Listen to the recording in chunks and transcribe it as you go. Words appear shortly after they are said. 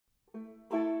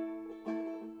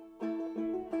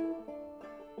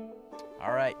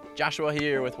All right, Joshua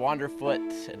here with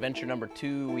Wanderfoot, adventure number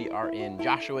 2. We are in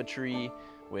Joshua Tree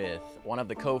with one of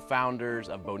the co-founders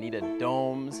of Bonita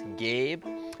Domes, Gabe,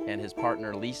 and his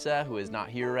partner Lisa, who is not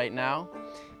here right now.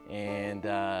 And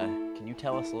can you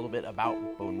tell us a little bit about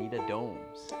Bonita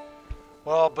Domes?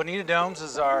 Well, Bonita Domes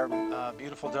is our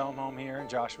beautiful dome home here in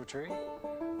Joshua Tree.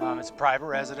 It's a private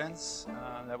residence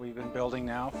that we've been building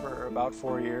now for about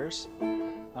 4 years.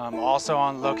 Also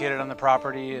located on the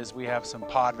property is we have some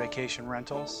pod vacation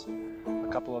rentals, a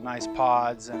couple of nice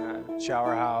pods and a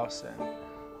shower house and a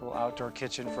little outdoor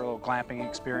kitchen for a little glamping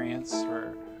experience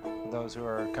for those who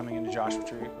are coming into Joshua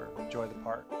Tree or enjoy the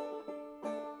park.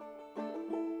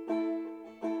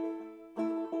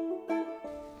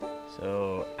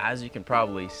 So as you can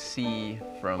probably see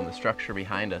from the structure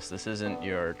behind us, this isn't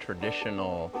your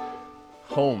traditional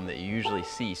home that you usually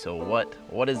see. So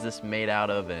what is this made out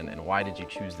of, and why did you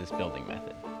choose this building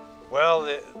method? Well,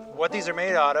 what these are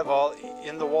made out of, all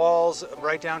in the walls,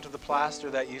 right down to the plaster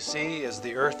that you see, is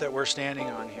the earth that we're standing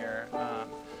on here.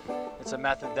 It's a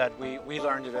method that we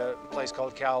learned at a place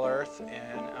called Cal Earth,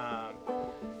 and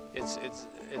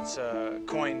it's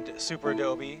coined super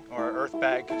adobe or earth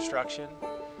bag construction.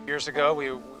 Years ago,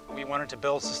 we wanted to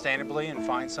build sustainably and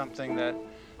find something that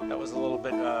was a little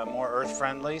bit more earth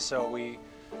friendly, so we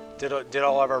did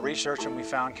all of our research and we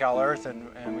found Cal Earth,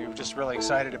 and we were just really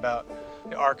excited about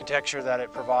the architecture that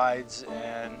it provides,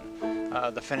 and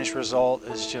the finished result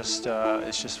is just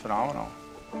it's just phenomenal.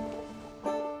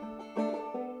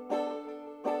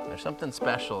 There's something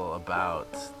special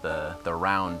about the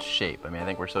round shape. I mean, I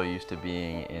think we're so used to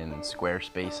being in square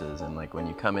spaces, and like when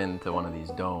you come into one of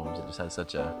these domes, it just has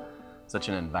such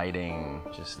an inviting,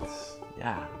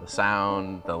 yeah, the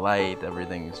sound, the light,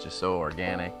 everything is just so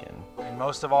organic. And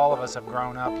most of all of us have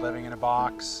grown up living in a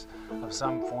box of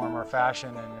some form or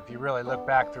fashion, and if you really look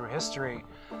back through history,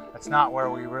 that's not where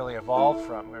we really evolved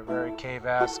from. We're very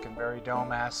cave-esque and very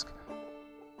dome-esque.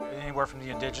 Anywhere from the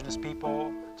indigenous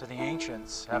people to the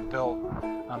ancients have built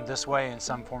this way in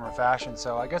some form or fashion.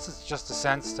 So I guess it's just a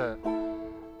sense to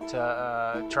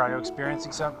try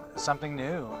experiencing something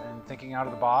new and thinking out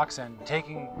of the box and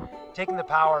taking the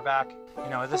power back. You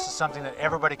know, this is something that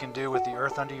everybody can do with the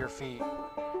earth under your feet.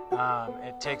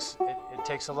 It takes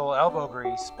a little elbow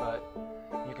grease, but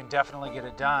you can definitely get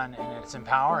it done, and it's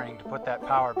empowering to put that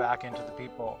power back into the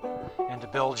people and to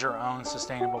build your own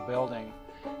sustainable building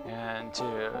and to,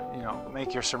 you know,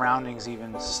 make your surroundings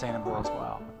even sustainable as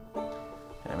well.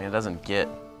 I mean, it doesn't get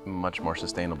much more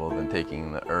sustainable than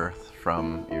taking the earth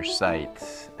from your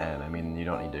site, and I mean, you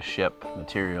don't need to ship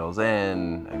materials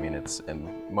in. I mean,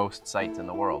 and most sites in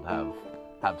the world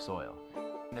have soil.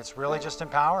 And it's really just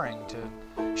empowering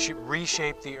to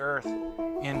reshape the earth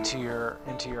into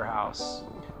your house.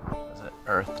 As the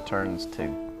earth turns to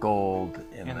gold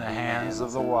in the hands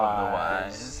of the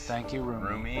wise. Thank you, Rumi.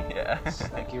 Rumi, yeah.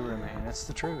 Thank you, Rumi. And it's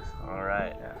the truth. All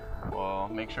right. Yeah. Well,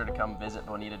 make sure to come visit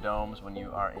Bonita Domes when you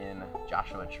are in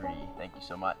Joshua Tree. Thank you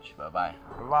so much. Bye-bye.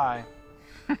 Bye-bye.